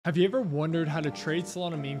Have you ever wondered how to trade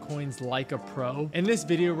Solana meme coins like a pro? In this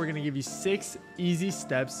video, we're going to give you 6 easy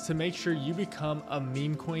steps to make sure you become a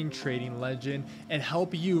meme coin trading legend and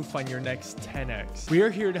help you find your next 10x. We are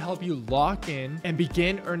here to help you lock in and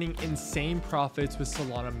begin earning insane profits with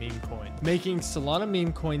Solana meme coins, making Solana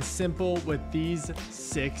meme coins simple with these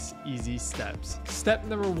 6 easy steps. Step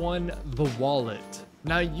number 1, the wallet.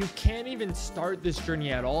 Now, you can't even start this journey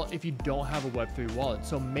at all if you don't have a Web3 wallet.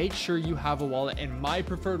 So make sure you have a wallet. And my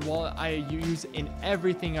preferred wallet I use in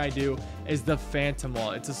everything I do is the Phantom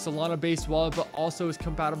wallet. It's a Solana based wallet, but also is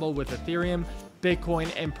compatible with Ethereum,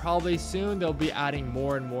 Bitcoin, and probably soon they'll be adding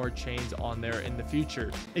more and more chains on there in the future.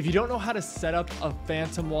 If you don't know how to set up a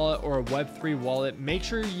Phantom wallet or a Web3 wallet, make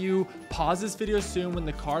sure you pause this video soon when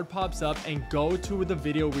the card pops up and go to the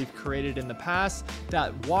video we've created in the past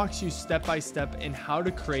that walks you step by step in how to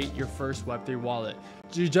create your first Web3 wallet.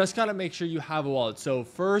 You just got to make sure you have a wallet. So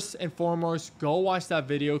first and foremost, go watch that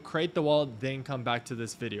video, create the wallet, then come back to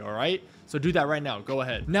this video. All right, so do that right now. Go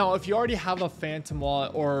ahead. Now, if you already have a Phantom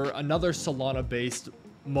wallet or another Solana based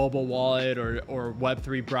mobile wallet or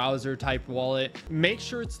Web3 browser type wallet, make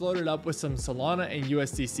sure it's loaded up with some Solana and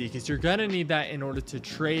USDC because you're gonna need that in order to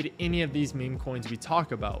trade any of these meme coins we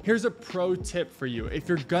talk about. Here's a pro tip for you. If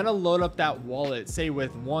you're gonna load up that wallet, say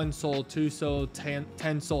with 1 Sol, 2 Sol,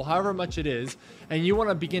 10 Sol, however much it is, and you want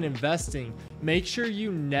to begin investing, make sure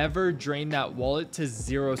you never drain that wallet to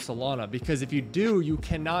 0 Solana, because if you do, you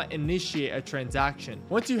cannot initiate a transaction.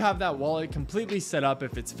 Once you have that wallet completely set up,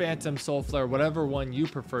 if it's Phantom, Solflare, whatever one you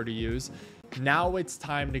prefer to use, now it's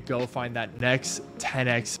time to go find that next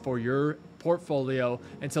 10x for your portfolio.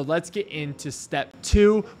 And so let's get into step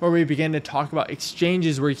 2, where we begin to talk about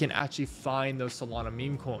exchanges where you can actually find those Solana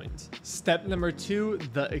meme coins. Step number 2,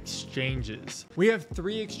 the exchanges. We have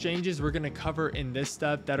 3 exchanges we're going to cover in this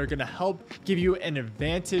step that are going to help give you an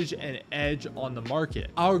advantage and edge on the market.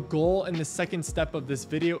 Our goal in the second step of this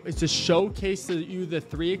video is to showcase to you the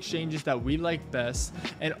 3 exchanges that we like best,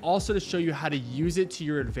 and also to show you how to use it to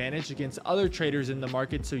your advantage against other traders in the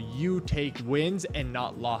market so you take wins and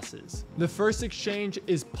not losses. The first exchange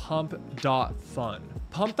is Pump.Fun.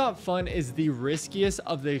 Pump.Fun is the riskiest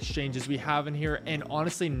of the exchanges we have in here, and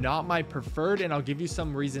honestly not my preferred, and I'll give you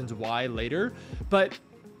some reasons why later. But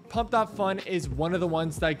Pump.Fun is one of the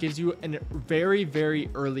ones that gives you a very, very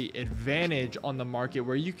early advantage on the market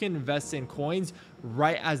where you can invest in coins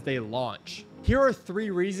right as they launch. Here are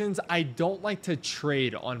 3 reasons I don't like to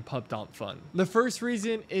trade on Pump.Fun. The first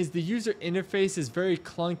reason is the user interface is very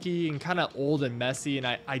clunky and kind of old and messy, and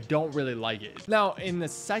I don't really like it. Now, in the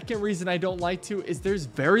second reason I don't like to is there's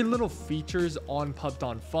very little features on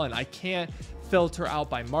Pump.Fun. I can't filter out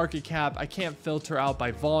by market cap. I can't filter out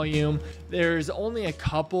by volume. There's only a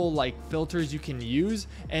couple like filters you can use,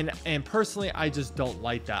 and personally I just don't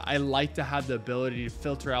like that. I like to have the ability to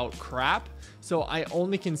filter out crap, so I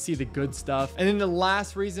only can see the good stuff. And then the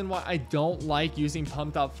last reason why I don't like using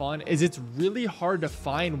Pump.Fun is it's really hard to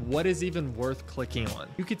find what is even worth clicking on.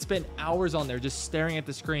 You could spend hours on there just staring at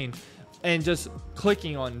the screen and just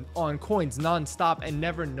clicking on coins nonstop and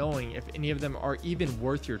never knowing if any of them are even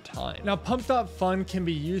worth your time. Now, Pump.Fun can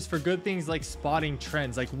be used for good things like spotting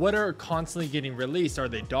trends, like what are constantly getting released. Are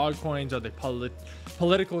they dog coins? Are they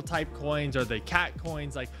political type coins? Are they cat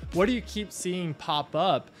coins? Like, what do you keep seeing pop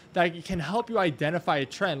up that can help you identify a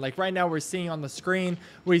trend? Like right now we're seeing on the screen,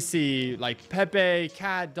 we see like Pepe,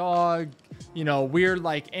 cat, dog, you know, weird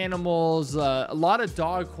like animals, a lot of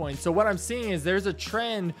dog coins. So what I'm seeing is there's a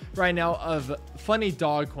trend right now of funny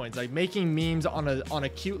dog coins, like making memes on a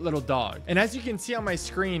cute little dog. And as you can see on my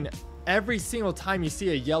screen, every single time you see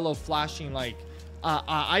a yellow flashing like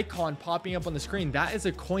icon popping up on the screen, that is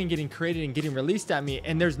a coin getting created and getting released at me,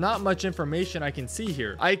 and there's not much information I can see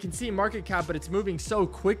here. I can see market cap, but it's moving so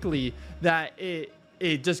quickly that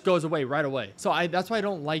it just goes away right away. So that's why I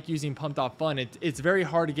don't like using Pump.Fun. It's very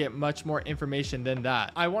hard to get much more information than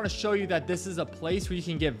that. I want to show you that this is a place where you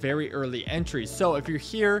can get very early entries. So if you're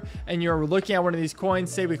here and you're looking at one of these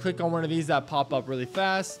coins, say we click on one of these that pop up really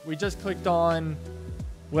fast. We just clicked on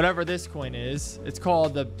whatever this coin is. It's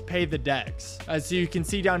called the Pay the Dex. As you can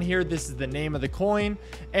see down here, this is the name of the coin,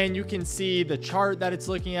 and you can see the chart that it's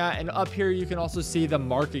looking at, and up here you can also see the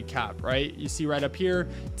market cap, right? You see right up here,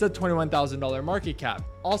 it's a $21,000 market cap.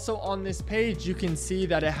 Also on this page, you can see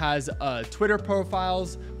that it has Twitter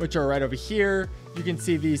profiles, which are right over here. You can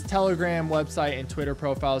see these Telegram website and Twitter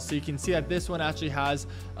profiles. So you can see that this one actually has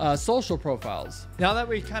social profiles. Now that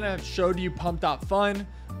we kind of showed you Pump.Fun,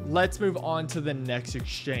 let's move on to the next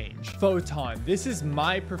exchange. Photon. This is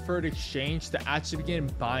my preferred exchange to actually begin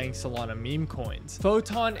buying Solana meme coins.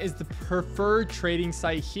 Photon is the preferred trading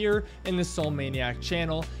site here in the Sol Maniac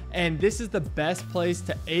channel, and this is the best place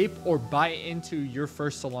to ape or buy into your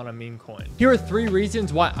first Solana meme coin. Here are 3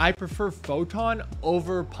 reasons why I prefer Photon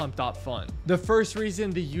over Pump.Fun. The first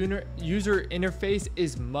reason, the user interface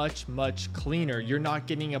is much cleaner. You're not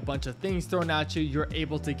getting a bunch of things thrown at you. You're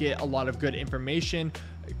able to get a lot of good information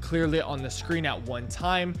clearly on the screen at one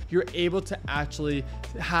time. You're able to actually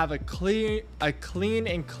have a clean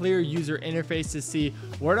and clear user interface to see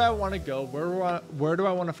where do I want to go, where do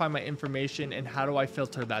I want to find my information, and how do I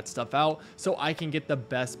filter that stuff out so I can get the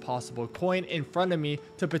best possible coin in front of me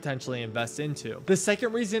to potentially invest into. The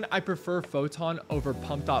second reason I prefer Photon over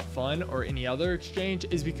Pump.Fun or any other exchange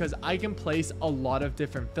is because I can place a lot of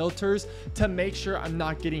different filters to make sure I'm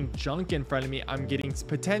not getting junk in front of me. I'm getting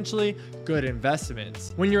potentially good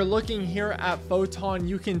investments. When you're looking here at Photon,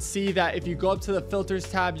 you can see that if you go up to the filters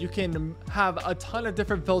tab, you can have a ton of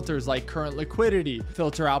different filters like current liquidity,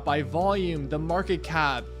 filter out by volume, the market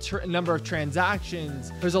cap, number of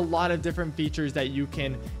transactions. There's a lot of different features that you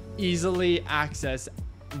can easily access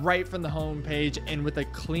right from the home page and with a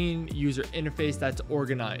clean user interface that's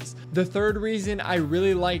organized. The third reason I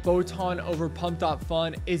really like Photon over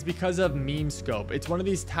Pump.Fun is because of Meme Scope. It's one of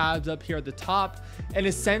these tabs up here at the top, and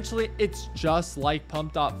essentially it's just like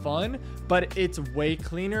Pump.Fun, but it's way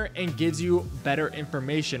cleaner and gives you better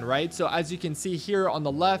information, right? So as you can see here on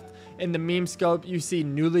the left in the Meme Scope, you see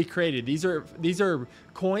newly created. These are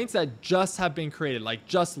coins that just have been created, like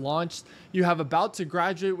just launched. You have about to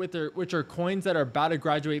graduate with which are coins that are about to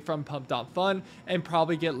graduate from Pump.Fun and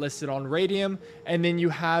probably get listed on Radium. And then you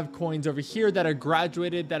have coins over here that are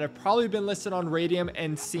graduated that have probably been listed on Radium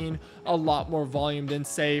and seen a lot more volume than,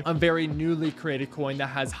 say, a very newly created coin that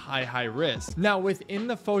has high risk. Now, within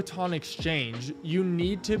the Photon exchange, you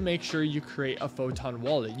need to make sure you create a Photon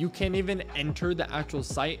wallet. You can't even enter the actual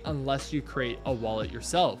site unless you create a wallet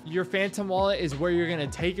yourself. Your Phantom wallet is where you're going to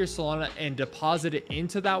take your Solana and deposit it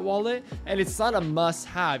into that wallet, and it's not a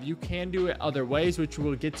must-have. You can do it other ways, which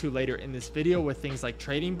we'll get to later in this video with things like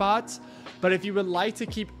trading bots. But if you would like to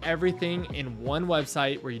keep everything in one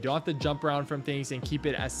website where you don't have to jump around from things and keep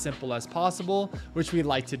it as simple as possible, which we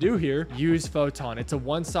like to do here, use Photon. It's a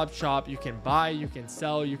one-stop shop. You can buy, you can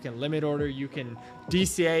sell, you can limit order, you can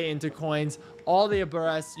DCA into coins. All the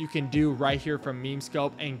abreast you can do right here from Meme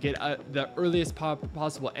Scope and get the earliest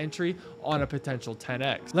possible entry on a potential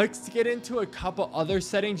 10x. Let's get into a couple other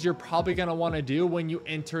settings you're probably going to want to do when you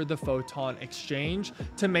enter the Photon exchange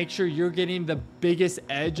to make sure you're getting the biggest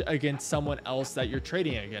edge against someone else that you're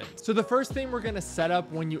trading against. So the first thing we're going to set up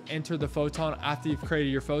when you enter the Photon after you've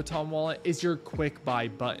created your Photon wallet is your quick buy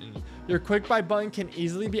button. Your quick buy button can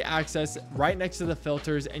easily be accessed right next to the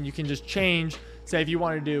filters, and you can just change. Say if you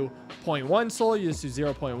want to do 0.1 SOL, you just do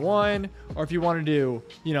 0.1, or if you want to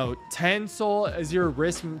do, 10 SOL as your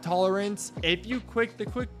risk tolerance, if you click the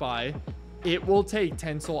quick buy, it will take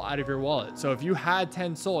 10 SOL out of your wallet. So if you had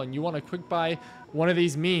 10 SOL and you want to quick buy one of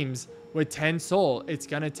these memes with 10 SOL, it's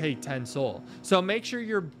going to take 10 SOL. So make sure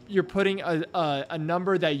you're putting a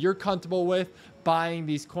number that you're comfortable with buying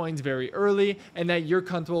these coins very early, and that you're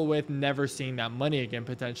comfortable with never seeing that money again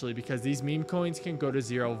potentially, because these meme coins can go to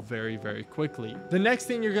zero very quickly. The next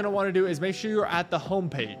thing you're going to want to do is make sure you're at the home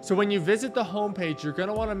page. So when you visit the home page, you're going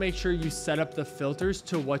to want to make sure you set up the filters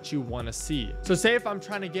to what you want to see. So say if I'm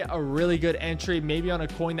trying to get a really good entry, maybe on a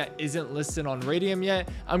coin that isn't listed on Radium yet,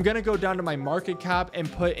 I'm going to go down to my market cap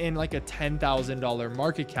and put in like a $10,000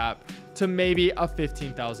 market cap to maybe a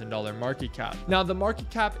 $15,000 market cap. Now, the market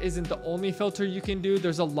cap isn't the only filter you can do.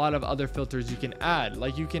 There's a lot of other filters you can add.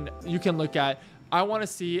 Like you can look at, I want to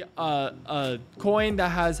see a coin that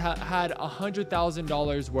has had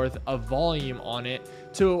 $100,000 worth of volume on it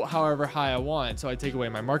to however high I want. So I take away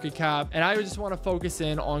my market cap, and I just want to focus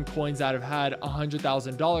in on coins that have had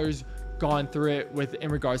 $100,000 gone through it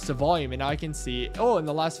in regards to volume. And now I can see, oh, in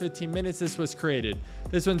the last 15 minutes this was created,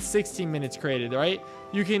 this one's 16 minutes created, right?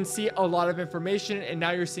 You can see a lot of information, and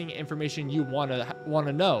now you're seeing information you want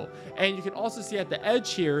to know. And you can also see at the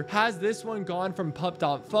edge here, has this one gone from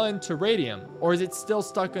Pump.Fun to Radium, or is it still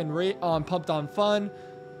stuck on Pump.Fun?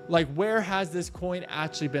 Like, where has this coin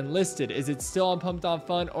actually been listed? Is it still on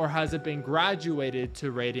Pump.Fun, or has it been graduated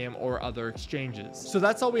to Radium or other exchanges? So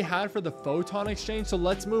that's all we had for the Photon exchange. So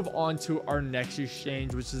let's move on to our next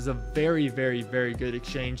exchange, which is a very good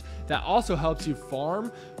exchange that also helps you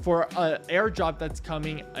farm for an airdrop that's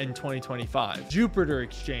coming in 2025. Jupiter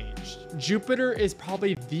Exchange. Jupiter is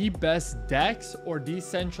probably the best DEX or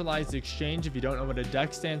decentralized exchange, if you don't know what a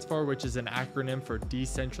DEX stands for, which is an acronym for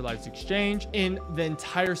decentralized exchange, in the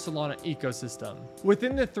entire Solana ecosystem.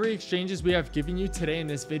 Within the 3 exchanges we have given you today in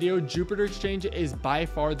this video, Jupiter Exchange is by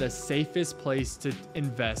far the safest place to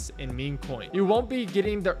invest in meme coin. You won't be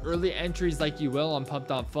getting the early entries like you will on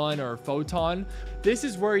Pump.Fun or Photon. This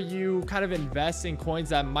is where you kind of invest in coins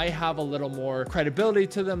that might have a little more credibility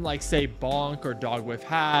to them, like say Bonk or Dog with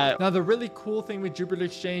Hat. Now, the really cool thing with Jupiter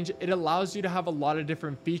Exchange, it allows you to have a lot of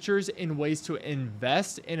different features and ways to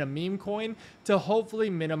invest in a meme coin to hopefully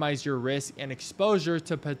minimize your risk and exposure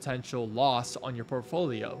to potential loss on your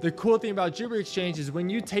portfolio. The cool thing about Jupiter Exchange is when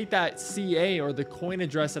you take that CA or the coin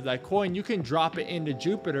address of that coin, you can drop it into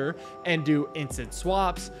Jupiter and do instant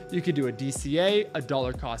swaps. You could do a DCA, a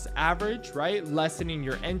dollar cost average, right? Lessening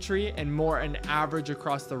your entry and more an average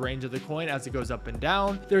across the range of the coin as it goes up and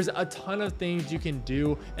down. There's a ton of things you can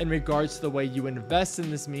do in regards to the way you invest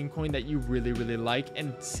in this meme coin that you really like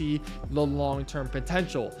and see the long-term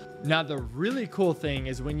potential. Now, the really cool thing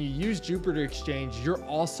is when you use Jupiter Exchange, you're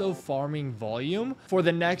also farming volume for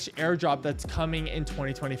the next airdrop that's coming in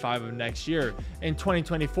 2025 of next year. In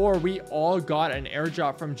 2024, we all got an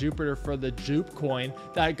airdrop from Jupiter for the Jupe coin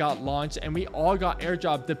that got launched, and we all got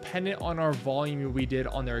airdrop dependent on our volume we did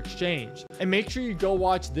on their exchange. And make sure you go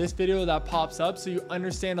watch this video that pops up so you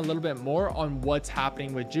understand a little bit more on what's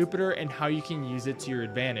happening with Jupiter and how you can use it to your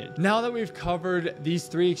advantage. Now that we've covered these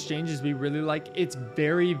 3 exchanges we really like, it's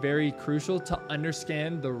very crucial to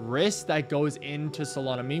understand the risk that goes into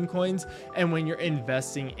Solana meme coins and when you're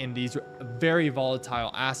investing in these very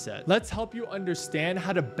volatile assets. Let's help you understand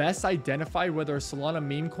how to best identify whether a Solana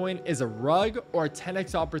meme coin is a rug or a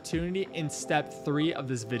 10x opportunity in step 3 of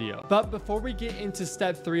this video. But before we get into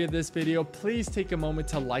step 3 of this video, please take a moment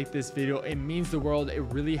to like this video. It means the world. It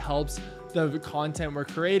really helps the content we're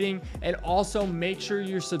creating, and also make sure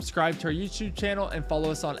you're subscribed to our YouTube channel and follow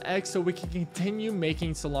us on X so we can continue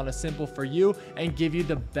making Solana simple for you and give you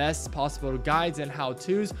the best possible guides and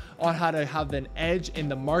how-tos on how to have an edge in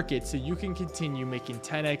the market so you can continue making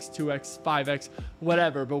 10x, 2x, 5x,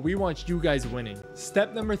 whatever, but we want you guys winning.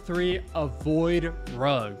 Step number 3, avoid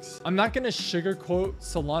rugs. I'm not going to sugarcoat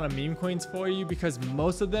Solana meme coins for you because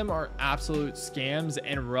most of them are absolute scams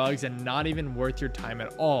and rugs and not even worth your time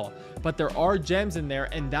at all. But there are gems in there,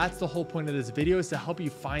 and that's the whole point of this video, is to help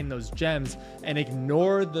you find those gems and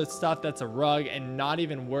ignore the stuff that's a rug and not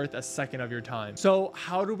even worth a second of your time. So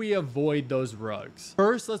how do we avoid those rugs?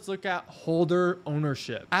 First, let's look at holder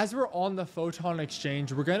ownership. As we're on the Photon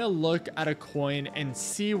exchange, we're going to look at a coin and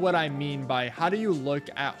see what I mean by how do you look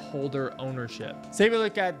at holder ownership. Say we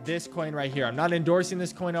look at this coin right here. I'm not endorsing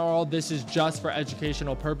this coin at all. This is just for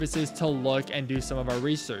educational purposes to look and do some of our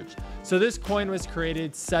research. So this coin was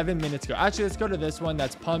created 7 minutes ago. Actually, let's go to this one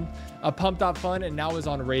that's Pump.Fun and now is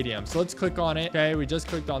on Radium. So let's click on it. Okay, we just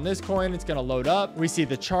clicked on this coin. It's going to load up. We see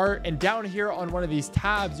the chart, and down here on one of these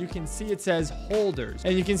tabs, you can see it says holders,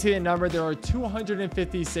 and you can see the number. There are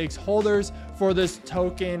 256 holders for this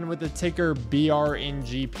token with the ticker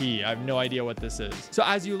BRNGP. I have no idea what this is. So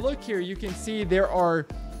as you look here, you can see there are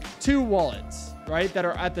 2 wallets, right, that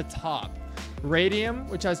are at the top. Radium,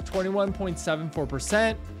 which has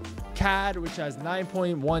 21.74%. CAD, which has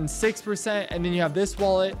 9.16%, and then you have this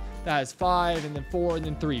wallet that has 5 and then 4 and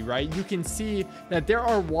then 3, right? You can see that there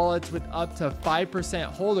are wallets with up to 5%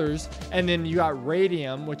 holders, and then you got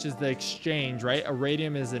Radium, which is the exchange, right? A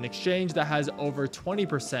Radium is an exchange that has over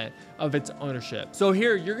 20% of its ownership. So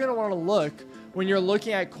here you're going to want to look, when you're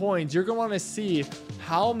looking at coins, you're going to want to see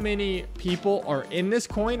how many people are in this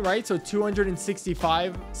coin, right? So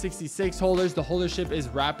 66 holders. The holdership is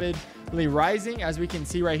rapidly rising. As we can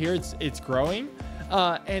see right here, it's growing.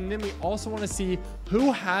 And then we also want to see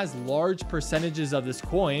who has large percentages of this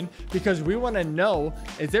coin, because we want to know,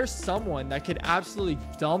 is there someone that could absolutely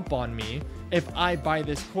dump on me if I buy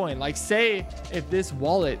this coin? Like, say if this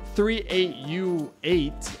wallet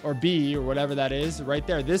 38U8 or B or whatever that is right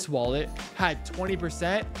there, this wallet had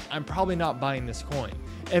 20%, I'm probably not buying this coin.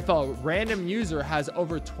 If a random user has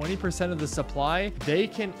over 20% of the supply, they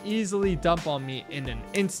can easily dump on me in an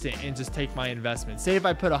instant and just take my investment. Say if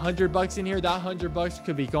I put $100 in here, that $100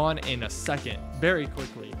 could be gone in a second, very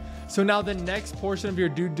quickly. So now the next portion of your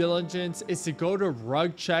due diligence is to go to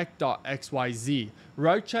rugcheck.xyz.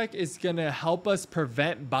 Rugcheck is going to help us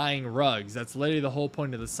prevent buying rugs. That's literally the whole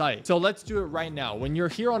point of the site. So let's do it right now. When you're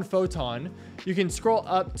here on Photon, you can scroll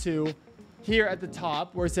up to here at the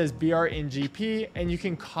top where it says BRNGP, and you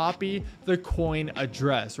can copy the coin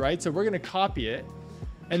address, right? So we're going to copy it,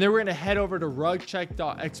 and then we're going to head over to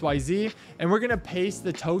rugcheck.xyz, and we're going to paste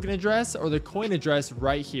the token address or the coin address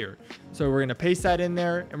right here. So we're going to paste that in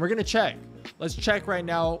there, and we're going to check. Let's check right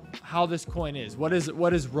now how this coin is. What does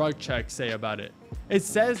Rugcheck say about it? It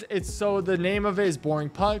says so the name of it is Boring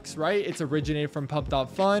Pucks, right? It's originated from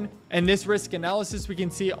Pump.fun. And this risk analysis we can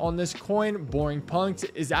see on this coin, Boring Punks,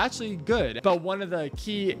 is actually good. But one of the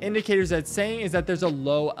key indicators that's saying is that there's a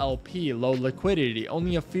low LP, low liquidity.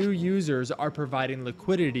 Only a few users are providing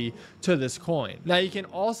liquidity to this coin. Now you can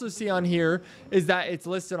also see on here is that it's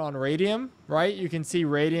listed on Radium, right? You can see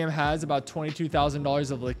Radium has about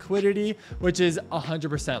 $22,000 of liquidity, which is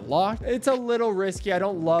 100% locked. It's a little risky. I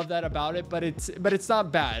don't love that about it, but it's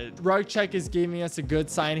not bad. Rug Check is giving us a good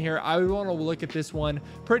sign here. I would want to look at this one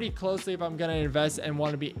pretty closely if I'm going to invest and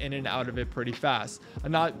want to be in and out of it pretty fast.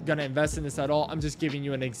 I'm not going to invest in this at all. I'm just giving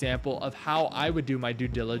you an example of how I would do my due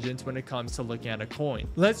diligence when it comes to looking at a coin.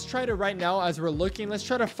 Let's try to right now, as we're looking, let's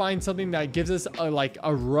try to find something that gives us like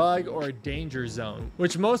a rug or a danger zone,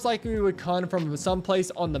 which most likely would come from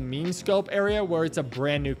someplace on the meme scope area where it's a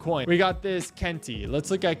brand new coin. We got this Kenty.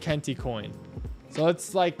 Let's look at Kenty coin. So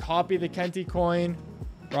let's like copy the Kenty coin,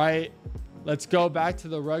 right? Let's go back to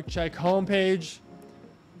the Rug Check homepage.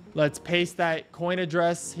 Let's paste that coin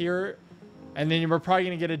address here, and then we're probably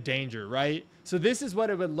going to get a danger, right? So this is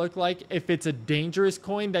what it would look like if it's a dangerous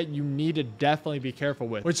coin that you need to definitely be careful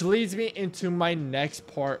with, which leads me into my next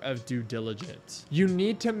part of due diligence. You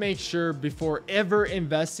need to make sure before ever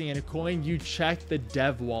investing in a coin, you check the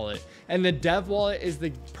dev wallet. And the dev wallet is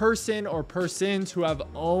the person or persons who have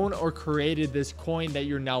owned or created this coin that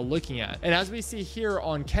you're now looking at. And as we see here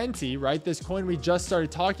on Kenty, right, this coin we just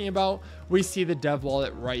started talking about, we see the dev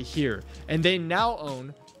wallet right here. And they now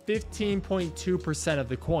own 15.2% of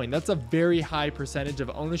the coin. That's a very high percentage of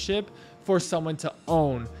ownership for someone to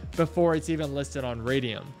own before it's even listed on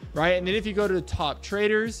Radium, right? And then if you go to the top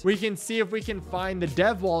traders, we can see if we can find the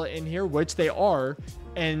dev wallet in here, which they are.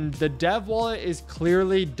 And the dev wallet is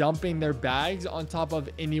clearly dumping their bags on top of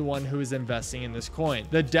anyone who is investing in this coin.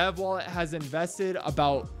 The dev wallet has invested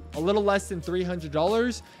about a little less than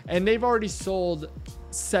 $300, and they've already sold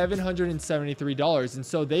 $773. And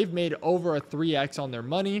so they've made over a 3x on their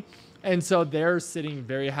money. And so they're sitting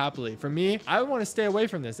very happily. For me, I want to stay away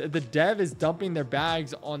from this. If the dev is dumping their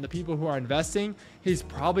bags on the people who are investing, he's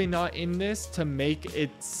probably not in this to make it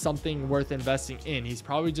something worth investing in. He's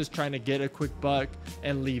probably just trying to get a quick buck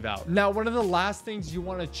and leave out. Now, one of the last things you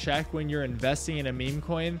want to check when you're investing in a meme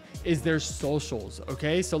coin is their socials.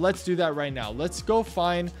 Okay, so let's do that right now. Let's go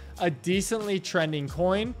find a decently trending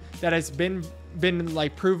coin that has been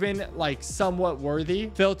like proven like somewhat worthy.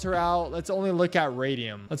 Filter out. Let's only look at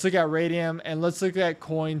Radium. Let's look at Radium, and let's look at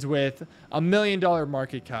coins with $1 million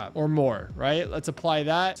market cap or more, right? Let's apply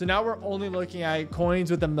that. So now we're only looking at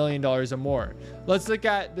coins with $1 million or more. Let's look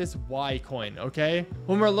at this Y coin. Okay,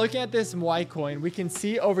 when we're looking at this Y coin, we can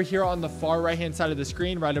see over here on the far right hand side of the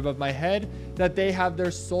screen right above my head that they have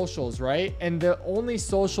their socials, right? And the only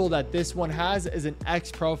social that this one has is an X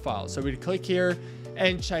profile. So we'd click here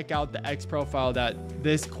and check out the X profile that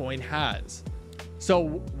this coin has.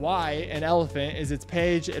 So Y, an elephant, is its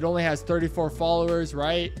page. It only has 34 followers,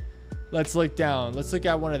 right? Let's look down. Let's look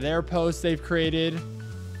at one of their posts they've created,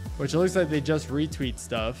 which looks like they just retweet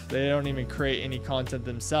stuff. They don't even create any content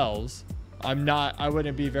themselves. I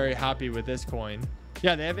wouldn't be very happy with this coin.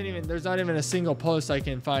 Yeah, there's not even a single post I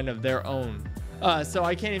can find of their own. So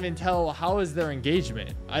I can't even tell how is their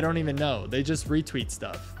engagement. I don't even know. They just retweet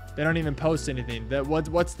stuff. They don't even post anything.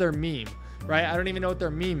 What's their meme, right? I don't even know what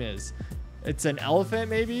their meme is. It's an elephant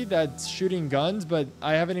maybe that's shooting guns, but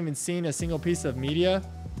I haven't even seen a single piece of media.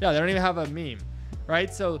 Yeah, they don't even have a meme,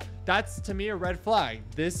 right? So that's to me a red flag.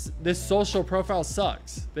 This social profile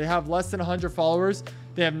sucks. They have less than 100 followers.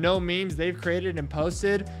 They have no memes they've created and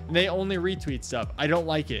posted, and they only retweet stuff. I don't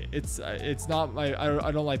like it. It's not my.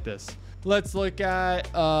 I don't like this. Let's look at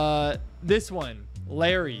this one,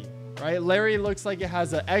 Larry. Right, Larry looks like it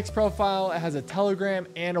has an X profile, it has a Telegram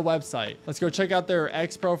and a website. Let's go check out their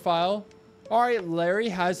X profile. All right, Larry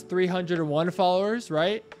has 301 followers,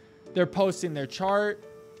 right? They're posting their chart.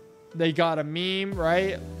 They got a meme,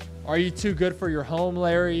 right? Are you too good for your home,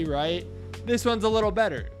 Larry? Right? This one's a little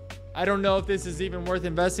better. I don't know if this is even worth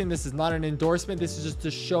investing. This is not an endorsement. This is just to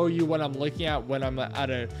show you what I'm looking at when I'm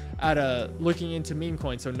looking into meme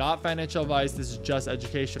coins. So not financial advice. This is just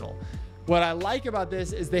educational. What I like about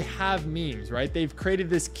this is they have memes, right? They've created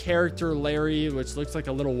this character Larry, which looks like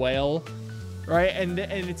a little whale, right? And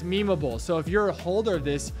it's memeable. So if you're a holder of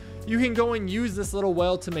this, you can go and use this little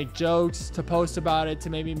whale to make jokes, to post about it,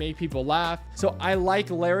 to maybe make people laugh. So I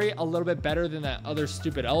like Larry a little bit better than that other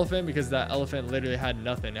stupid elephant, because that elephant literally had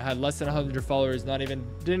nothing. It had less than 100 followers,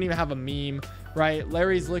 didn't even have a meme, right?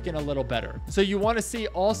 Larry's looking a little better. So you want to see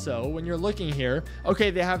also when you're looking here,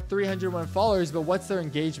 okay, they have 301 followers, but what's their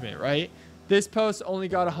engagement, right? This post only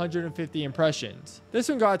got 150 impressions. This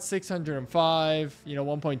one got 605,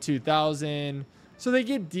 1.2 thousand. So they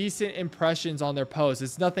get decent impressions on their posts.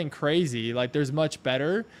 It's nothing crazy. Like, there's much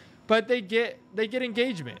better, but they get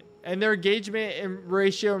engagement, and their engagement in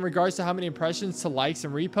ratio in regards to how many impressions to likes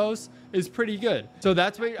and reposts is pretty good. So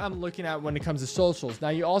that's what I'm looking at when it comes to socials. Now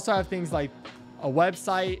you also have things like a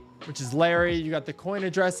website, which is Larry. You got the coin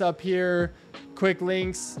address up here, quick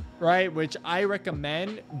links, right? Which I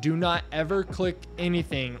recommend. Do not ever click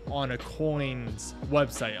anything on a coins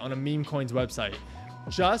website, on a meme coins website.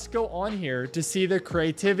 Just go on here to see the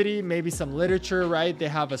creativity, maybe some literature, right? They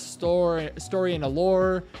have a story and a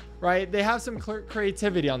lore, right? They have some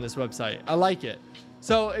creativity on this website. I like it.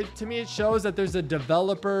 So to me, it shows that there's a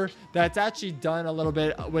developer that's actually done a little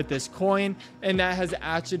bit with this coin, and that has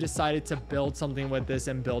actually decided to build something with this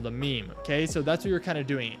and build a meme. Okay, so that's what you're kind of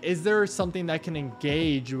doing. Is there something that can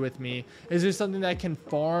engage with me? Is there something that can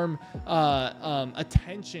farm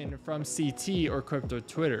attention from CT or crypto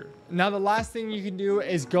Twitter? Now, the last thing you can do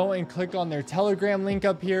is go and click on their Telegram link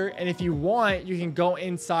up here. And if you want, you can go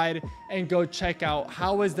inside and go check out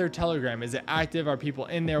how is their Telegram. Is it active? Are people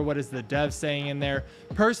in there? What is the dev saying in there?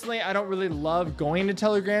 Personally, I don't really love going to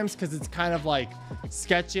Telegrams because it's kind of like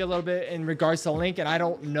sketchy a little bit in regards to the link. And I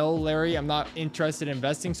don't know Larry. I'm not interested in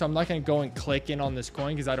investing. So I'm not going to go and click in on this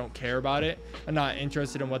coin because I don't care about it. I'm not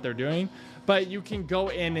interested in what they're doing. But you can go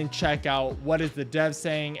in and check out what is the dev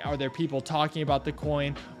saying. Are there people talking about the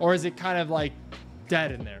coin, or is it kind of like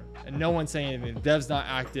dead in there and no one's saying anything? The dev's not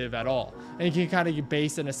active at all. And you can kind of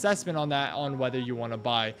base an assessment on that, on whether you want to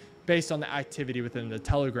buy based on the activity within the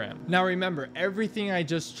Telegram. Now remember, everything I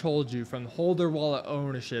just told you, from holder wallet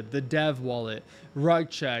ownership, the dev wallet, rug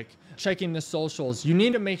check, checking the socials, you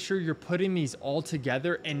need to make sure you're putting these all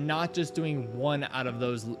together and not just doing one out of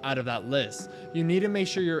that list. You need to make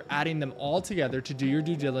sure you're adding them all together to do your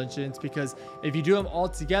due diligence, because if you do them all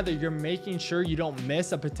together, you're making sure you don't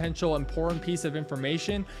miss a potential important piece of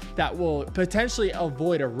information that will potentially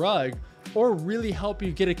avoid a rug, or really help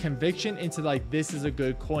you get a conviction into like, this is a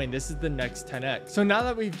good coin, this is the next 10x. So now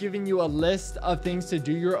that we've given you a list of things to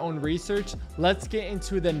do your own research, let's get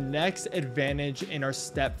into the next advantage in our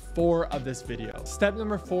step 4 of this video. Step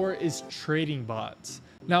number 4 is trading bots.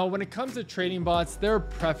 Now, when it comes to trading bots, they're a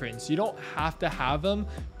preference. You don't have to have them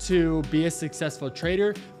to be a successful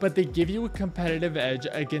trader, but they give you a competitive edge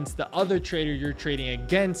against the other trader you're trading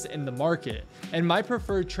against in the market. And my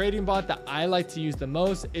preferred trading bot that I like to use the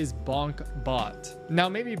most is BonkBot. Now,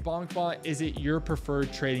 maybe BonkBot isn't your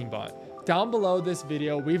preferred trading bot. Down below this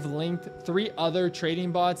video, we've linked 3 other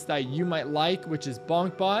trading bots that you might like, which is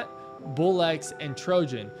BonkBot, BullX, and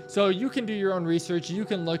Trojan. So you can do your own research. You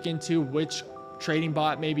can look into which trading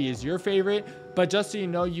bot maybe is your favorite, but just so you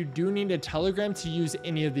know, you do need a Telegram to use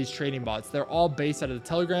any of these trading bots. They're all based out of the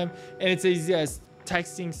Telegram, and it's easy as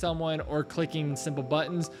texting someone or clicking simple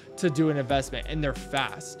buttons to do an investment, and they're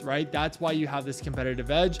fast, right? That's why you have this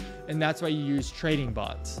competitive edge, and that's why you use trading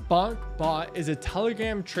bots. BonkBot is a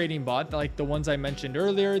Telegram trading bot like the ones I mentioned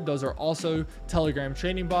earlier. Those are also Telegram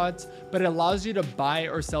trading bots, but it allows you to buy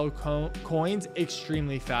or sell coins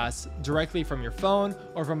extremely fast directly from your phone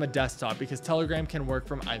or from a desktop, because Telegram can work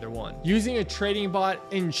from either one. Using a trading bot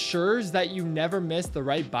ensures that you never miss the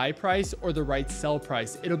right buy price or the right sell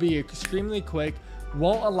price. It'll be extremely quick,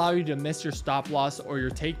 won't allow you to miss your stop loss or your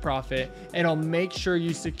take profit, and it'll make sure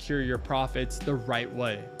you secure your profits the right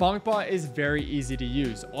way. BonkBot is very easy to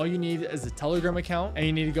use. All you need is a Telegram account, and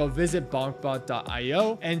you need to go visit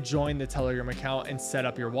bonkbot.io and join the Telegram account and set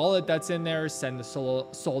up your wallet that's in there, send the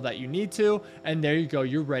SOL that you need to, and there you go,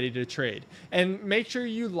 you're ready to trade. And make sure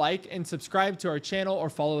you like and subscribe to our channel or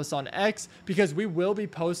follow us on X, because we will be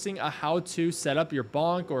posting a how to set up your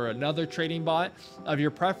Bonk or another trading bot of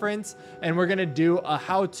your preference, and we're going to do a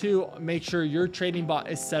how to make sure your trading bot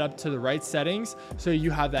is set up to the right settings so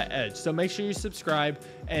you have that edge. So make sure you subscribe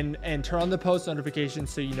and turn on the post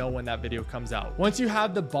notifications so you know when that video comes out. Once you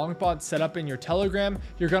have the BonkBot set up in your Telegram,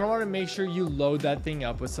 you're going to want to make sure you load that thing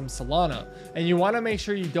up with some Solana, and you want to make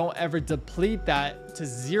sure you don't ever deplete that to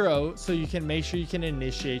 0, so you can make sure you can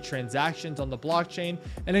initiate transactions on the blockchain.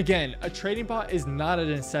 And again, a trading bot is not a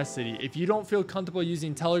necessity. If you don't feel comfortable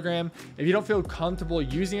using Telegram, if you don't feel comfortable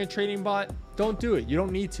using a trading bot, don't do it. You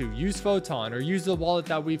don't need to. Use Photon or use the wallet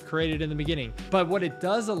that we've created in the beginning. But what it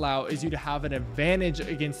does allow is you to have an advantage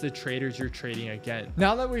against the traders you're trading against.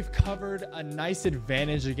 Now that we've covered a nice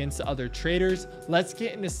advantage against the other traders, let's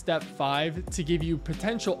get into step 5 to give you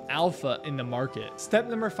potential alpha in the market. Step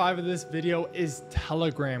number 5 of this video is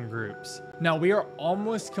Telegram groups. Now we are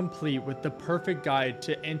almost complete with the perfect guide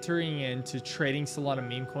to entering into trading Solana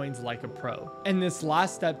meme coins like a pro. And this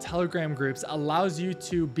last step, Telegram groups, allows you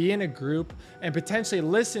to be in a group and potentially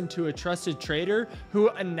listen to a trusted trader who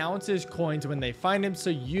announces coins when they find them, so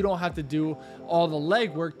you don't have to do all the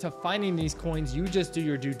legwork to finding these coins. You just do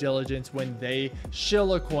your due diligence when they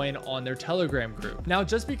shill a coin on their Telegram group. Now,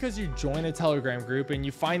 just because you join a Telegram group and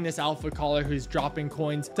you find this alpha caller who's dropping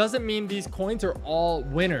coins doesn't mean these coins are all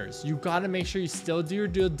winners. You got to make sure you still do your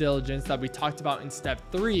due diligence that we talked about in step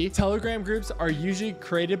 3. Telegram groups are usually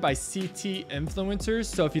created by CT influencers.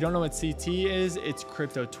 So if you don't know what CT is, it's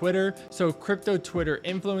crypto Twitter. So crypto Twitter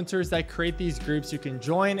influencers that create these groups, you can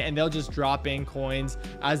join and they'll just drop in coins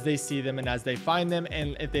as they see them and as they find them,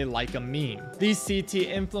 and if they like a meme. These CT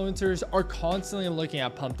influencers are constantly looking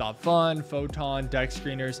at Pump.Fun, Photon, Dex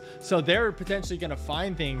screeners, so they're potentially going to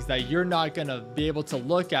find things that you're not going to be able to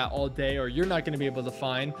look at all day, or you're not going to be able to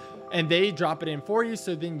find, and they drop it in for you,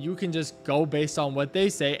 so then you can just go based on what they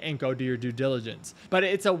say and go do your due diligence. But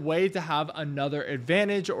it's a way to have another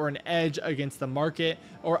advantage or an edge against the market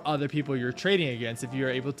or other people you're trading against if you're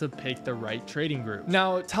able to pick the right trading group.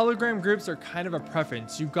 Now, Telegram groups are kind of a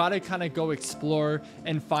preference. You got to kind of go explore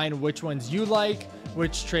and find which ones you like,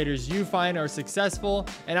 which traders you find are successful,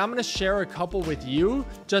 and I'm going to share a couple with you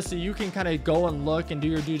just so you can kind of go and look and do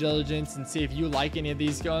your due diligence and see if you like any of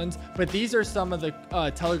these guns. But these are some of the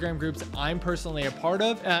Telegram groups I'm personally a part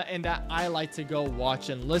of and that I like to go watch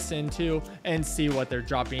and listen to and see what they're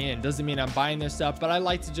dropping in. Doesn't mean I'm buying their stuff, but I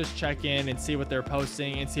like to just check in and see what they're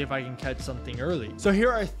posting and see if I can catch something early. So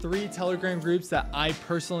here are 3 Telegram groups that I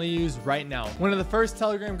personally use right now. One of the first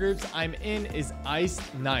Telegram groups I'm in is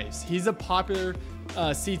Iced Knives. He's a popular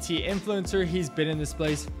CT influencer. He's been in this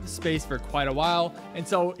space for quite a while, and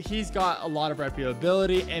so he's got a lot of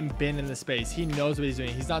reputability and been in the space. He knows what he's doing.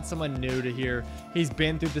 He's not someone new to here. He's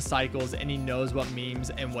been through the cycles and he knows what memes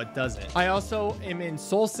and what doesn't. I also am in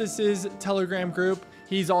Solstice's Telegram group.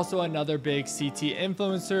 He's also another big CT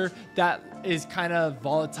influencer that is kind of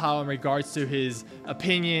volatile in regards to his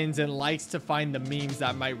opinions and likes to find the memes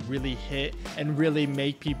that might really hit and really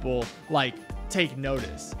make people like take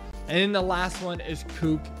notice. And then the last one is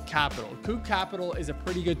Kook Capital. Kook Capital is a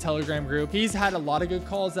pretty good Telegram group. He's had a lot of good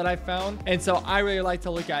calls that I found, and so I really like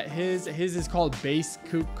to look at his. His is called Base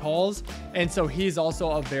Kook Calls, and so he's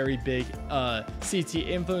also a very big CT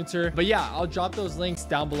influencer. But yeah, I'll drop those links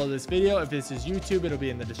down below this video. If this is YouTube, it'll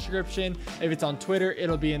be in the description. If it's on Twitter,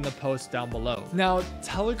 it'll be in the post down below. Now,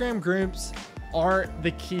 Telegram groups aren't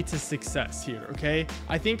the key to success here, okay?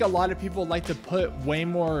 I think a lot of people like to put way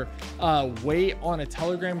more weight on a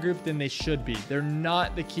Telegram group than they should be. They're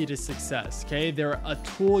not the key to success, okay? They're a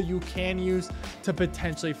tool you can use to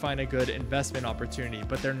potentially find a good investment opportunity,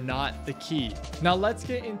 but they're not the key. Now let's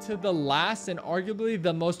get into the last and arguably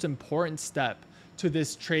the most important step to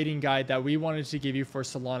this trading guide that we wanted to give you for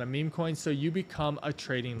Solana Meme Coins so you become a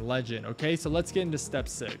trading legend. Okay, so let's get into step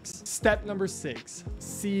 6. Step number 6,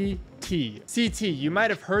 CT. CT, you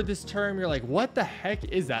might have heard this term. You're like, what the heck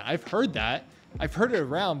is that? I've heard that. I've heard it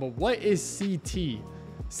around, but what is CT?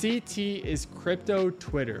 CT is crypto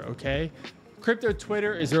Twitter, okay? Crypto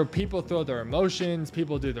Twitter is where people throw their emotions,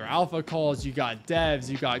 people do their alpha calls. You got devs,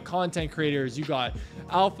 you got content creators, you got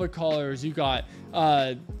alpha callers, you got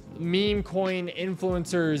meme coin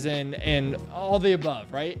influencers and all the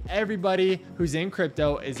above, right? Everybody who's in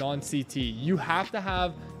crypto is on CT. You have to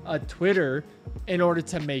have a Twitter in order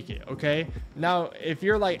to make it, okay? Now, if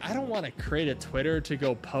you're like, I don't want to create a Twitter to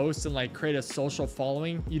go post and like create a social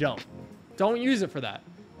following, you don't use it for that.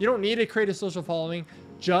 You don't need to create a social following.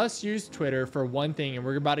 Just use Twitter for one thing, and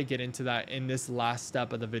we're about to get into that in this last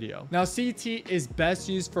step of the video. Now, CT is best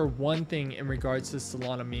used for one thing in regards to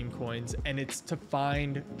Solana Meme Coins, and it's to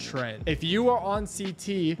find trends. If you are on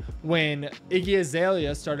CT when Iggy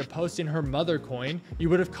Azalea started posting her mother coin, you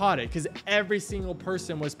would have caught it because every single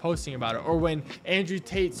person was posting about it. Or when Andrew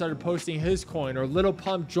Tate started posting his coin, or Little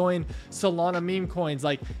Pump joined Solana Meme Coins,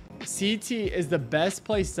 like CT is the best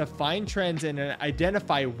place to find trends and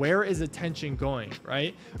identify where is attention going,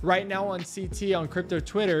 right? Right now on CT, on crypto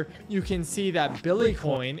Twitter, you can see that Billy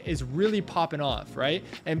Coin is really popping off, right?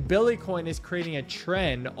 And Billy Coin is creating a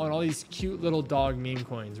trend on all these cute little dog meme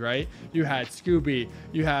coins, right? You had Scooby,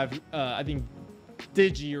 you have, I think,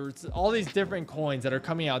 Digi, or all these different coins that are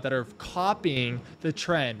coming out that are copying the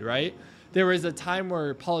trend, right? There was a time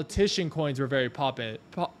where politician coins were very popping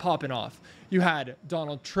off. You had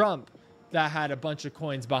Donald Trump that had a bunch of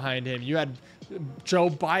coins behind him. You had Joe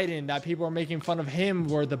Biden that people were making fun of him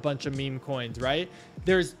worth a bunch of meme coins, right?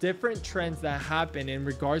 There's different trends that happen in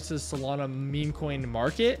regards to the Solana meme coin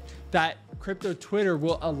market that crypto Twitter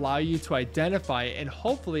will allow you to identify, and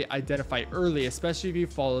hopefully identify early, especially if you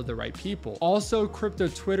follow the right people. Also, crypto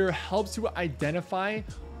Twitter helps you identify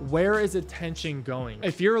where is attention going?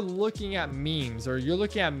 If you're looking at memes or you're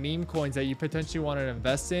looking at meme coins that you potentially want to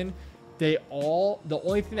invest in, the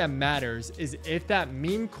only thing that matters is if that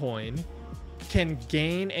meme coin can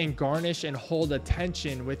gain and garnish and hold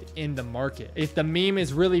attention within the market. If the meme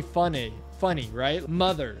is really funny, right?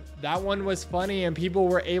 Mother, that one was funny and people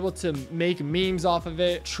were able to make memes off of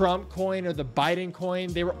it. Trump coin or the Biden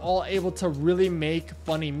coin, they were all able to really make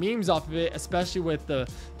funny memes off of it, especially with the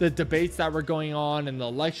debates that were going on and the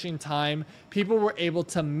election time. People were able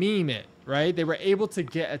to meme it, right? They were able to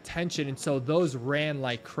get attention, and so those ran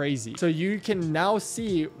like crazy. So you can now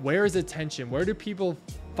see, where is attention? Where do people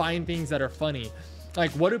find things that are funny? Like,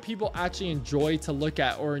 what do people actually enjoy to look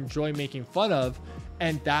at or enjoy making fun of?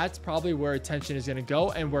 And that's probably where attention is going to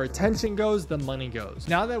go, and where attention goes, the money goes.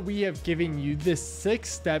 Now that we have given you this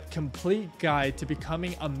 6-step complete guide to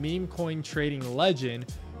becoming a meme coin trading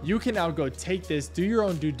legend, you can now go take this, do your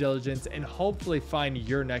own due diligence, and hopefully find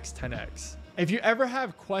your next 10x. If you ever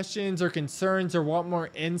have questions or concerns or want more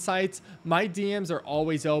insights, my DMs are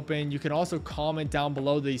always open. You can also comment down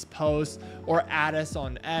below these posts or add us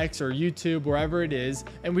on X or YouTube, wherever it is,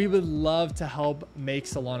 and we would love to help make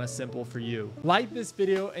Solana simple for you. Like this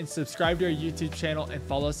video and subscribe to our YouTube channel and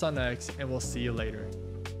follow us on X, and we'll see you later.